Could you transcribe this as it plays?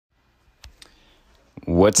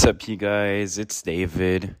What's up, you guys? It's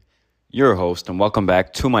David, your host, and welcome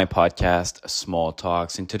back to my podcast, Small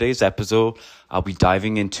Talks. In today's episode, I'll be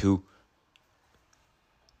diving into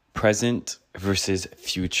present versus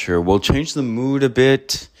future. We'll change the mood a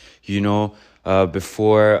bit.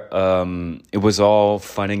 Before it was all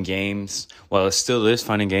fun and games. Well, it still is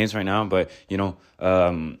fun and games right now, but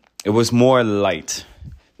it was more light.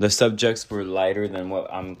 The subjects were lighter than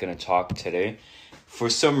what I'm gonna talk today. For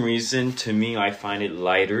some reason, to me, I find it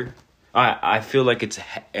lighter. I feel like it's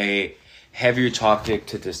a heavier topic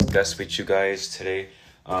to discuss with you guys today.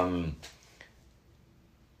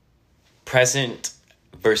 Present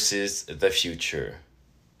versus the future.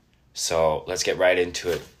 So let's get right into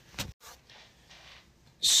it.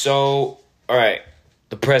 So, all right,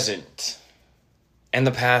 the present and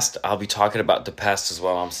the past. I'll be talking about the past as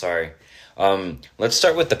well. I'm sorry. Let's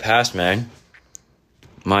start with the past, man.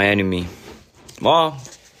 My enemy. Well,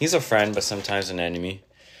 he's a friend, but sometimes an enemy.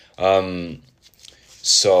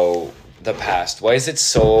 So the past. Why is it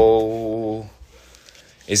so?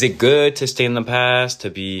 Is it good to stay in the past, to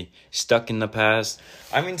be stuck in the past?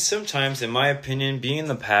 I mean, sometimes, in my opinion, being in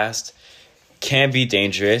the past can be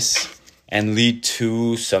dangerous and lead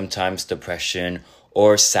to sometimes depression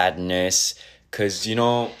or sadness. Because,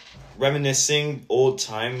 reminiscing old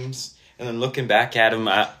times and then looking back at them,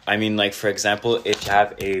 I mean, like, for example, if you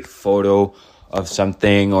have a photo of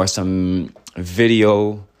something or some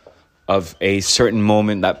video of a certain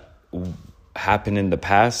moment that happened in the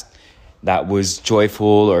past that was joyful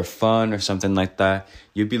or fun or something like that,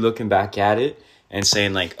 you'd be looking back at it and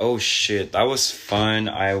saying like, oh shit, that was fun.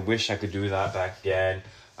 I wish I could do that back again.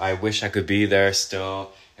 I wish I could be there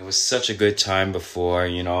still. It was such a good time before,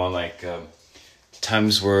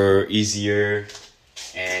 times were easier.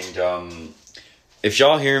 And if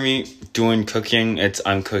y'all hear me doing cooking,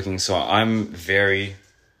 I'm cooking, so I'm very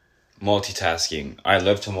multitasking. I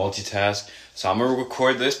love to multitask, so I'm gonna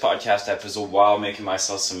record this podcast episode while making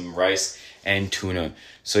myself some rice and tuna.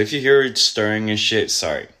 So if you hear it stirring and shit,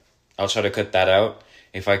 sorry. I'll try to cut that out.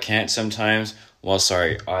 If I can't sometimes, well,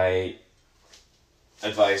 sorry. I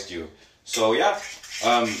advised you. So yeah,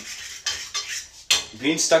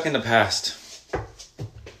 being stuck in the past,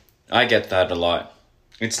 I get that a lot.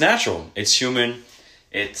 It's natural. It's human.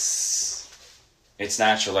 It's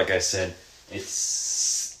natural, like I said.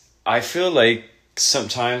 I feel like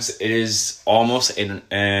sometimes it is almost an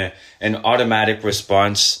automatic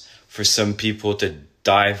response for some people to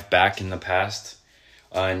dive back in the past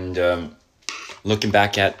and looking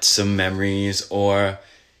back at some memories, or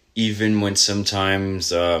even when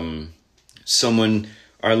sometimes someone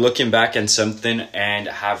are looking back at something and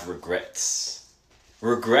have regrets.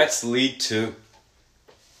 Regrets lead to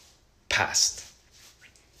past.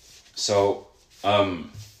 So,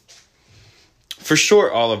 for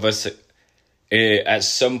sure, all of us, at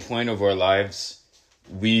some point of our lives,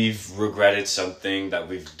 we've regretted something that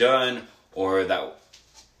we've done, or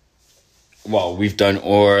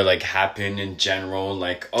or like happened in general.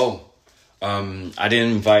 Like, I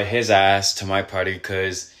didn't invite his ass to my party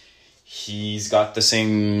because he's got the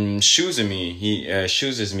same shoes as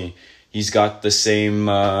me. He's got the same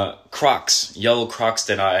Crocs, yellow Crocs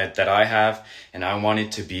that I have, and I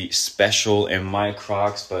wanted to be special in my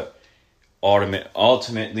Crocs, but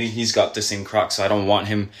ultimately he's got the same Crocs, so I don't want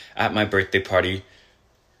him at my birthday party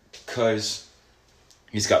because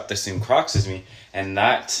he's got the same Crocs as me. And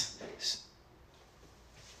that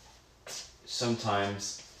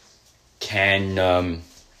sometimes can,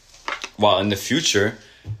 in the future,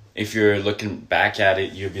 if you're looking back at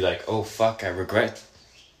it, you'll be like, oh fuck, I regret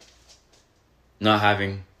not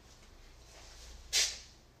having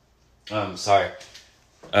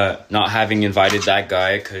invited that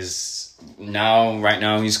guy, because right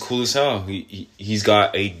now he's cool as hell. He's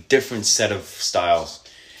got a different set of styles.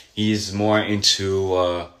 He's more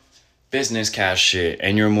into business cash shit,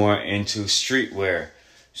 and you're more into streetwear.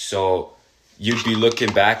 So you'd be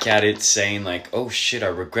looking back at it saying like, oh shit, I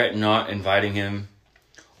regret not inviting him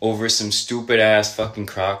over some stupid ass fucking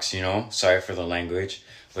Crocs, Sorry for the language.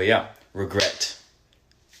 But yeah, regret.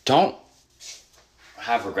 Don't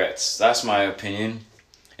have regrets. That's my opinion.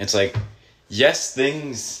 It's like, yes,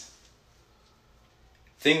 things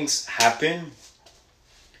happen,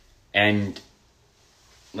 and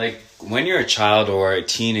like when you're a child or a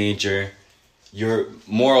teenager, your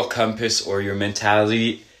moral compass or your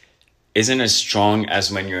mentality isn't as strong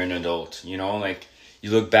as when you're an adult. Like you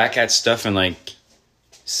look back at stuff and like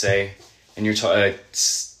say, and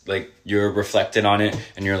you're reflected on it,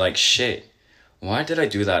 and you're like, shit, why did I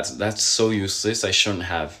do that? That's so useless. I shouldn't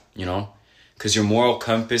have, because your moral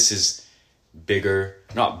compass is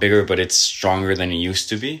not bigger, but it's stronger than it used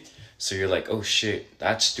to be. So you're like, oh shit,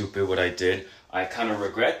 that's stupid what I did. I kind of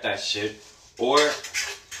regret that shit. Or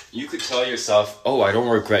you could tell yourself, oh, I don't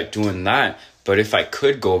regret doing that. But if I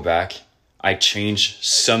could go back, I'd change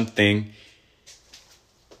something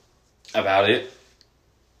about it.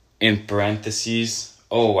 In parentheses,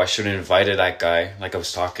 oh, I should have invited that guy, like I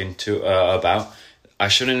was talking to about. I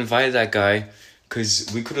should have invited that guy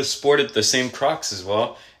because we could have sported the same Crocs as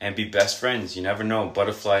well and be best friends. You never know.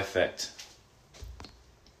 Butterfly effect.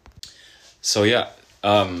 So yeah,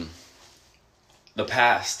 the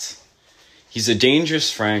past. He's a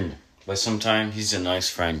dangerous friend, but sometimes he's a nice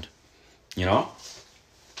friend. You know?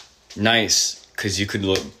 Nice, because you could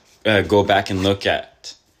go back and look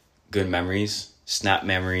at good memories, snap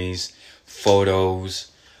memories, photos,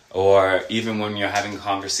 or even when you're having a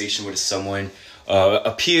conversation with someone,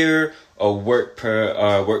 a peer, a work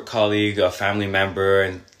colleague, a family member,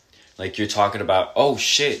 and like you're talking about, oh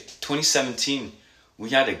shit, 2017, we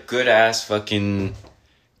had a good ass fucking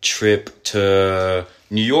trip to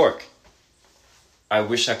New York. I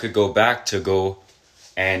wish I could go back to go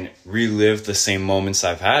and relive the same moments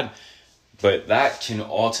I've had. But that can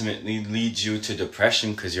ultimately lead you to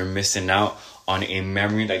depression because you're missing out on a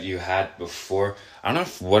memory that you had before. I don't know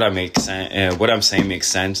if what I'm saying makes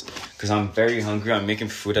sense because I'm very hungry. I'm making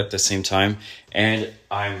food at the same time, and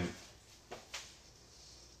I'm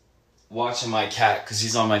watching my cat because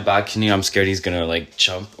he's on my balcony. I'm scared he's gonna like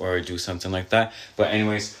jump or do something like that. But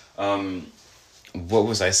anyways, what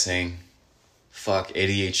was I saying? Fuck,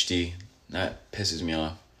 ADHD. That pisses me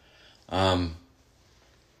off.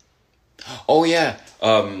 Oh yeah,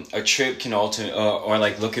 a trip can alter, or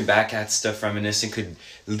like looking back at stuff, reminiscing could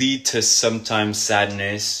lead to sometimes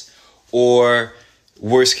sadness, or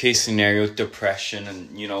worst case scenario, depression.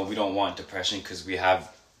 And you know, we don't want depression because I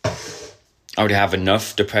already have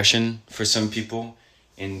enough depression for some people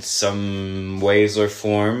in some ways or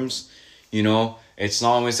forms. You know, it's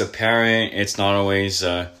not always apparent. It's not always,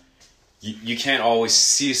 you can't always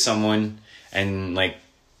see someone and like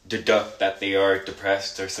deduct that they are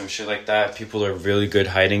depressed or some shit like that. People are really good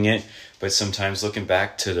hiding it, but sometimes looking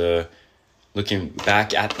back at the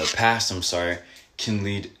past, can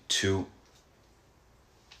lead to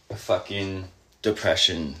a fucking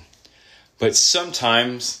depression. But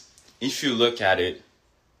sometimes, if you look at it,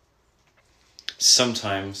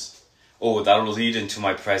 that'll lead into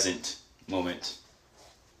my present moment.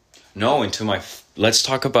 No, let's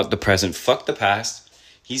talk about the present. Fuck the past.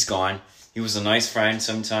 He's gone. He was a nice friend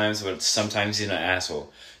sometimes, but sometimes he's an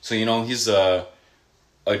asshole. So, you know, he's a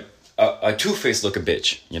two-faced looking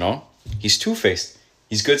bitch, you know? He's two-faced.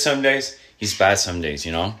 He's good some days, he's bad some days,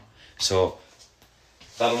 you know? So,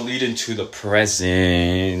 that'll lead into the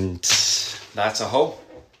present. That's a hoe.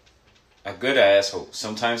 A good asshole.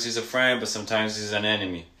 Sometimes he's a friend, but sometimes he's an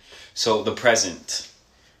enemy. So, the present.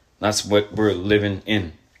 That's what we're living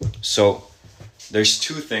in. So, there's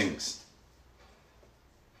two things.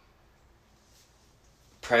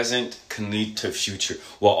 Present can lead to future.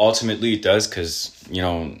 Well, ultimately it does because, you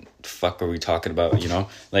know, fuck are we talking about, you know?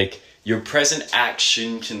 Like, your present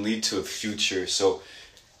action can lead to a future. So,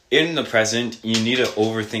 in the present, you need to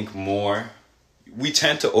overthink more. We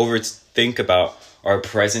tend to overthink about our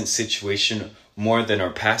present situation more than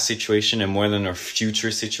our past situation and more than our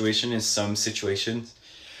future situation in some situations.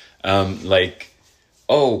 Like,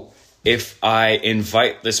 oh, if I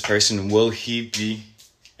invite this person, will he be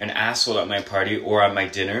an asshole at my party or at my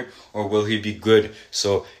dinner, or will he be good?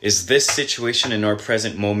 So is this situation in our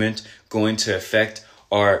present moment going to affect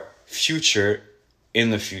our future in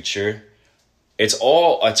the future? It's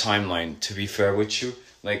all a timeline, to be fair with you.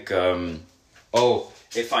 Like,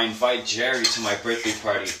 if I invite Jerry to my birthday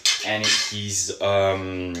party and he's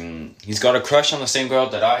got a crush on the same girl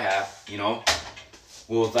that I have, you know,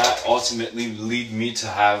 will that ultimately lead me to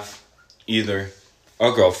have either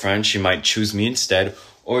a girlfriend, she might choose me instead,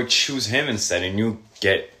 or choose him instead, and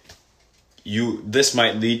this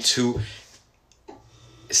might lead to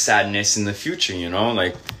sadness in the future, you know?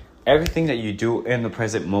 Like, everything that you do in the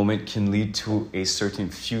present moment can lead to a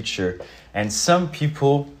certain future. And some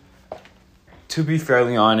people, to be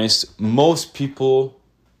fairly honest, most people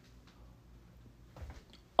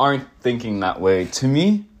aren't thinking that way. To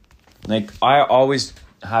me, like, I always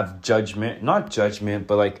have not judgment,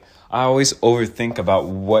 but like, I always overthink about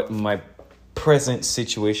what my present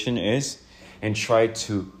situation is and try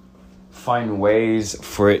to find ways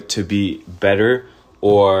for it to be better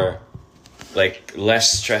or like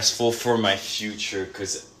less stressful for my future.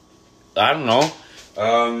 Because I don't know,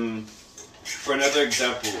 for another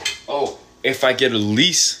example, if I get a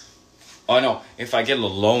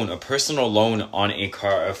personal loan on a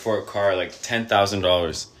car, for a car, like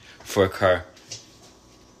 $10,000 for a car,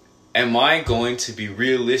 am I going to be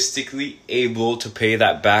realistically able to pay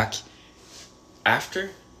that back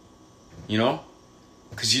after? You know?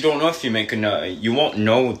 Because you don't know if you make enough. You won't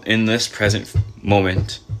know in this present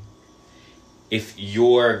moment if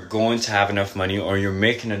you're going to have enough money or you're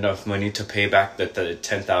making enough money to pay back the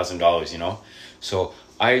 $10,000, you know? So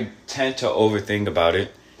I tend to overthink about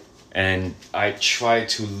it, and I try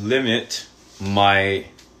to limit my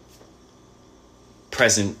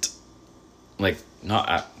present, like,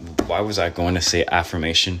 not, why was I going to say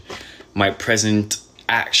affirmation? My present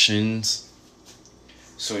actions,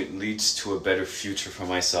 so it leads to a better future for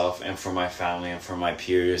myself and for my family and for my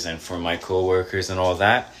peers and for my co-workers and all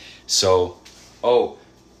that. So,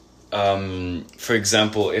 for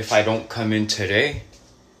example, if I don't come in today,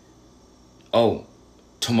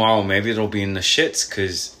 tomorrow maybe it'll be in the shits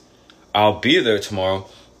because I'll be there tomorrow,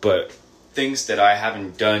 but things that I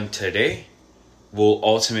haven't done today will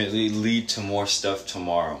ultimately lead to more stuff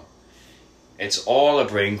tomorrow. It's all a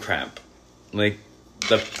brain cramp. Like,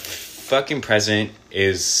 the fucking present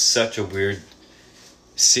is such a weird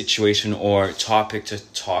situation or topic to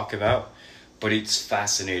talk about, but it's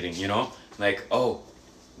fascinating, you know? Like,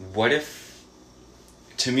 what if,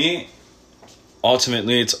 to me,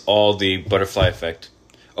 ultimately it's all the butterfly effect.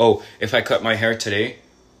 If I cut my hair today,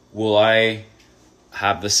 will I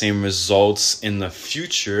have the same results in the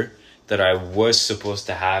future that I was supposed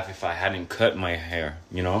to have if I hadn't cut my hair,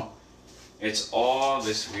 you know? It's all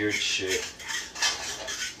this weird shit.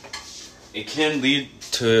 It can lead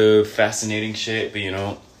to fascinating shit, but, you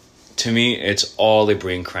know, to me, it's all a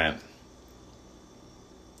brain cramp.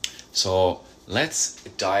 So let's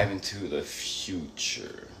dive into the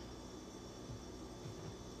future.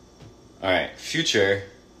 Alright, future,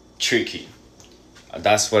 tricky.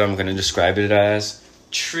 That's what I'm gonna describe it as.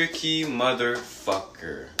 Tricky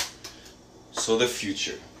motherfucker. So the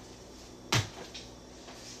future.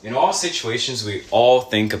 In all situations, we all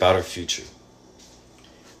think about our future.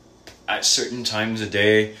 At certain times a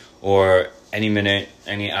day, or any minute,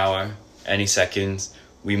 any hour, any seconds,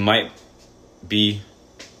 we might be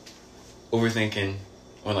overthinking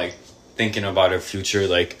or like thinking about our future,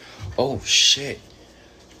 like, oh shit,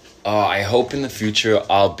 I hope in the future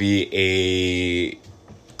I'll be a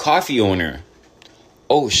coffee owner.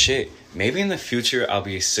 Oh shit, maybe in the future I'll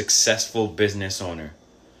be a successful business owner.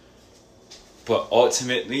 But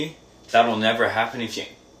ultimately, that'll never happen if you're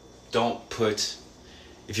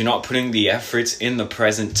not putting the efforts in the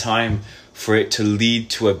present time for it to lead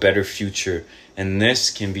to a better future. And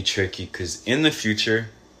this can be tricky because in the future,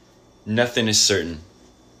 nothing is certain,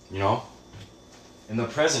 you know? In the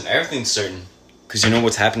present, everything's certain because you know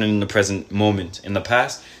what's happening in the present moment. In the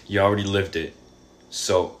past, you already lived it.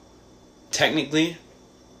 So, technically,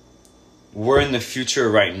 we're in the future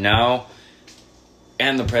right now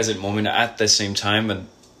and the present moment at the same time, but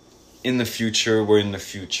in the future, we're in the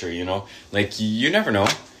future, you know? Like, you never know.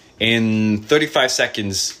 In 35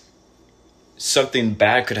 seconds, something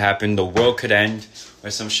bad could happen, the world could end, or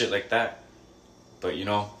some shit like that. But, you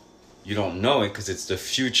know, you don't know it because it's the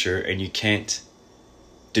future, and you can't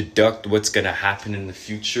deduct what's going to happen in the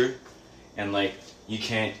future. And, like, you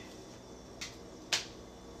can't,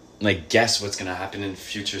 like, guess what's going to happen in the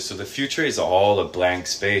future. So the future is all a blank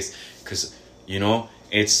space because, you know,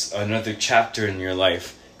 it's another chapter in your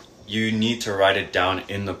life. You need to write it down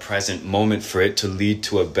in the present moment for it to lead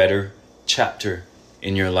to a better chapter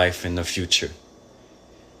in your life in the future.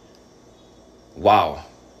 Wow.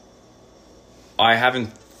 I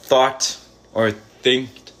haven't thought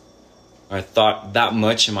that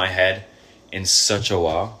much in my head in such a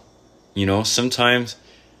while. You know, sometimes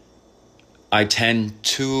I tend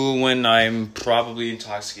to, when I'm probably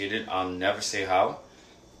intoxicated, I'll never say how,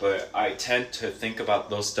 but I tend to think about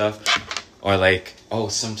those stuff. Or like,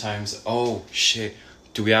 sometimes, shit,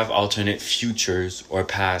 do we have alternate futures or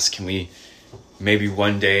past? Can we maybe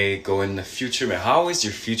one day go in the future? But how is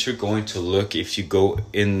your future going to look if you go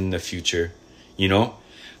in the future? You know?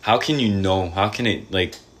 How can you know? How can it,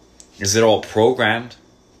 like, is it all programmed?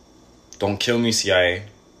 Don't kill me, CIA.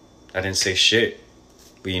 I didn't say shit.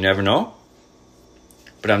 But you never know.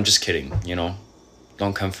 But I'm just kidding, you know?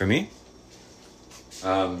 Don't come for me.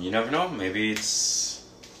 You never know. Maybe it's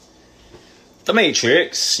The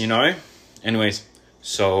Matrix, you know? Anyways,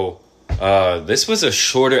 so this was a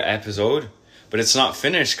shorter episode, but it's not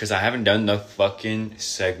finished because I haven't done the fucking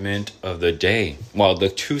segment of the day. Well, the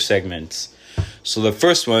 2 segments. So the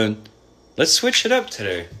first one, let's switch it up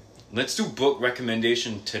today. Let's do book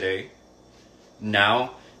recommendation today,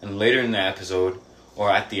 now, and later in the episode, or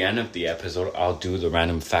at the end of the episode, I'll do the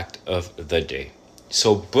random fact of the day.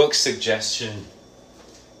 So book suggestion.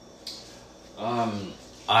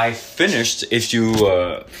 I finished, if you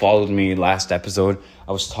followed me last episode,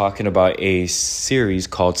 I was talking about a series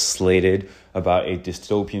called Slated, about a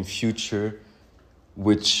dystopian future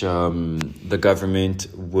which the government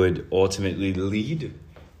would ultimately lead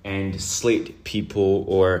and slate people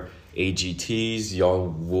or AGTs.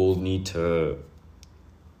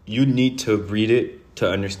 You need to read it to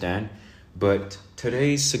understand. But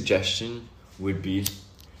today's suggestion would be,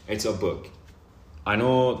 it's a book. I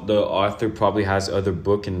know the author probably has other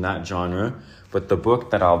book in that genre, but the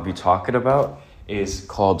book that I'll be talking about is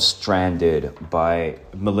called Stranded by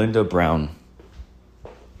Melinda Brown.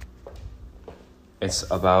 It's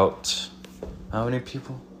about how many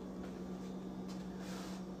people?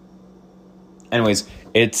 Anyways,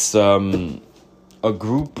 it's a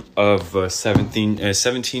group of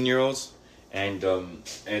 17-year-olds, and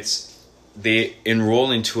they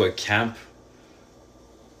enroll into a camp,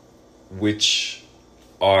 which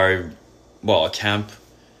are, a camp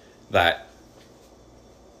that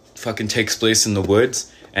fucking takes place in the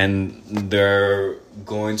woods, and they're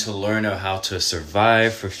going to learn how to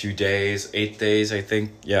survive for a few days, 8 days, I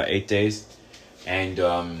think. Yeah, 8 days. And,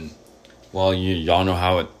 y'all know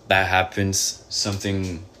how that happens.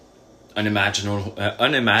 Something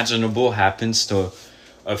unimaginable happens to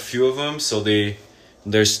a few of them. So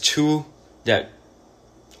there's two that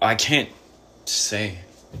I can't say.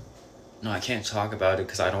 No, I can't talk about it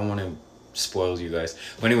because I don't want to spoil you guys.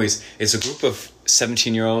 But anyways, it's a group of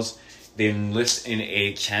 17-year-olds. They enlist in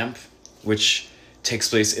a camp which takes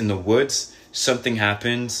place in the woods. Something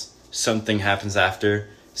happens after.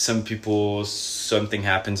 Some people, something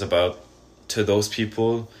happens to those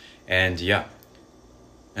people. And yeah.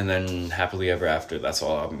 And then happily ever after. That's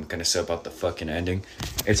all I'm going to say about the fucking ending.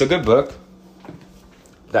 It's a good book.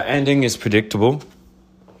 The ending is predictable.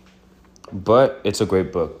 But it's a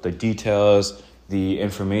great book. The details, the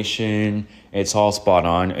information, it's all spot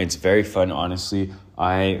on. It's very fun, honestly.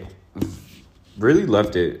 I really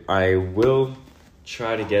loved it. I will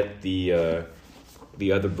try to get the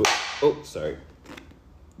other book. Oh, sorry.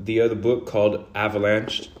 The other book called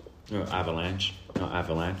Avalanche.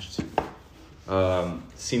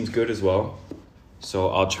 Seems good as well. So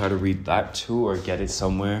I'll try to read that too or get it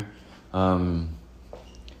somewhere.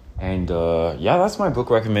 That's my book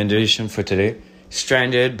recommendation for today.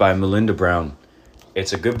 Stranded by Melinda Brown.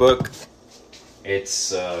 It's a good book.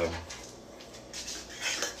 It's, I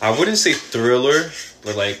wouldn't say thriller,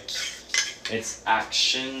 but it's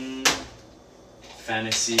action,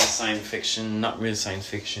 fantasy, science fiction. Not really science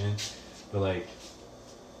fiction, but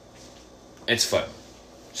it's fun.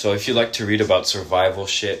 So if you like to read about survival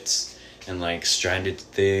shits and stranded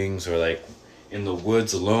things or in the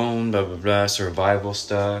woods alone, blah, blah, blah, survival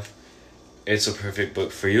stuff, it's a perfect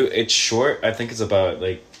book for you. It's short. I think it's about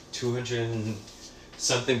 200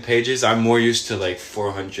 something pages. I'm more used to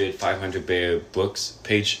 400, 500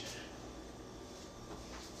 page.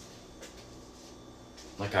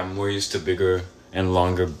 I'm more used to bigger and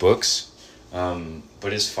longer books.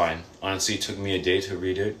 But it's fine. Honestly, it took me a day to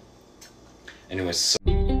read it. Anyways, so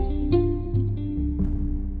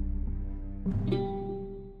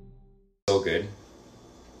good.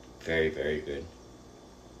 Very, very good.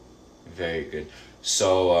 Very good.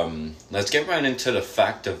 So, let's get right into the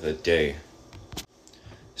fact of the day.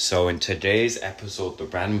 So, in today's episode, the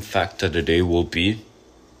random fact of the day will be...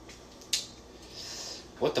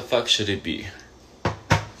 What the fuck should it be?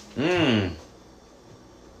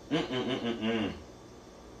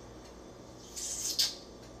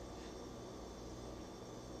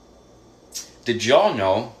 Did y'all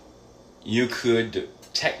know you could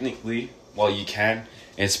technically, you can,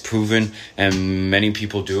 it's proven, and many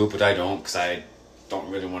people do it, but I don't, because I don't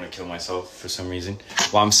really want to kill myself for some reason.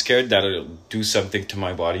 I'm scared that it'll do something to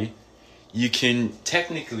my body. You can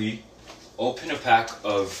technically open a pack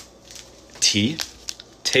of tea,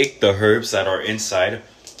 take the herbs that are inside,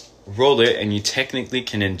 roll it, and you technically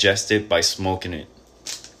can ingest it by smoking it.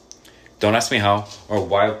 Don't ask me how or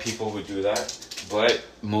why people would do that, but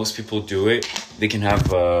most people do it. They can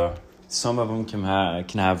have, some of them can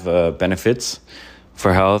have benefits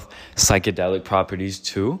for health, psychedelic properties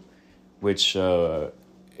too, which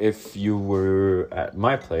if you were at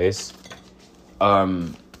my place,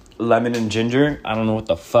 lemon and ginger, I don't know what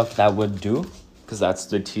the fuck that would do, because that's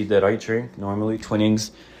the tea that I drink normally.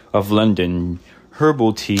 Twinings of London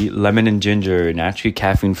herbal tea, lemon and ginger, naturally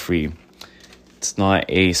caffeine free. It's not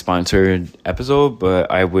a sponsored episode, but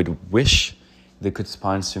I would wish they could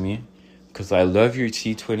sponsor me, because I love your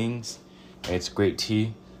tea, Twinings. It's great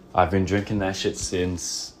tea. I've been drinking that shit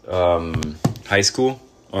since high school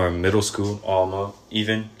or middle school, almost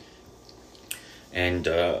even. And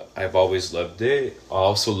I've always loved it. I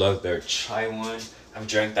also love their chai one, I haven't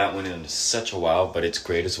drank that one in such a while, but it's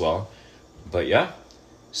great as well. But yeah,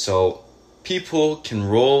 so people can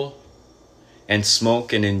roll and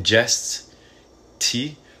smoke and ingest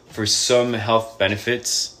tea for some health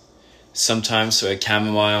benefits. Sometimes so a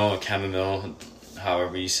chamomile,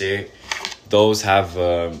 however you say it, those have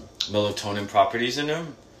melatonin properties in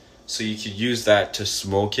them. So you could use that to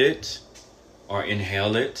smoke it or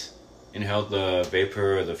inhale the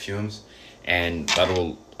vapor or the fumes, and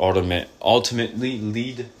that'll ultimately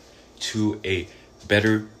lead to a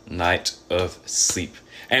better night of sleep.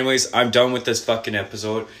 Anyways, I'm done with this fucking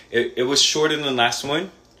episode. It was shorter than the last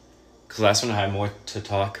one, because last one I had more to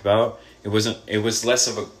talk about. It was less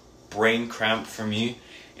of a brain cramp for me,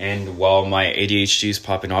 and while my ADHD is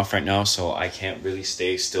popping off right now, so I can't really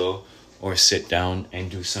stay still or sit down and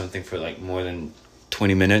do something for like more than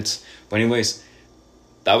 20 minutes. But anyways,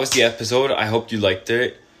 that was the episode. I hope you liked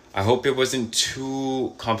it. I hope it wasn't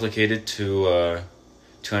too complicated to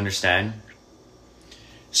understand.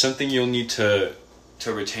 Something you'll need to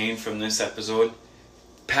retain from this episode: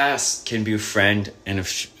 past can be a friend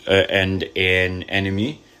and an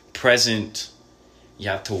enemy. Present, you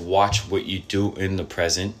have to watch what you do in the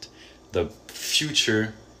present. The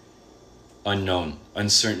future, unknown,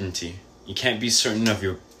 uncertainty. You can't be certain of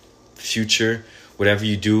your future. Whatever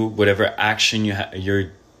you do, whatever action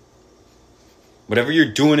whatever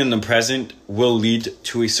you're doing in the present will lead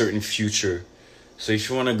to a certain future. So if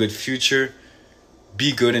you want a good future,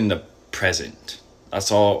 be good in the present.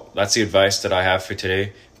 That's all. That's the advice that I have for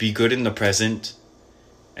today. Be good in the present,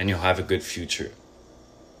 and you'll have a good future.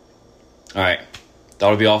 All right.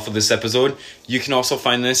 That'll be all for this episode. You can also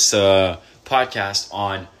find this podcast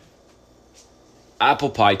on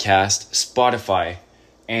Apple Podcast, Spotify,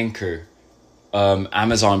 Anchor,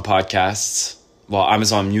 Amazon Podcasts. Well,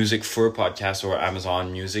 Amazon Music for podcasts, or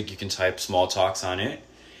Amazon Music. You can type Small Talks on it.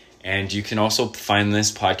 And you can also find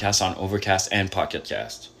this podcast on Overcast and Pocket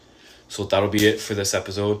Cast. So that'll be it for this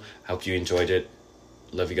episode. I hope you enjoyed it.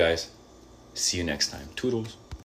 Love you guys. See you next time. Toodles.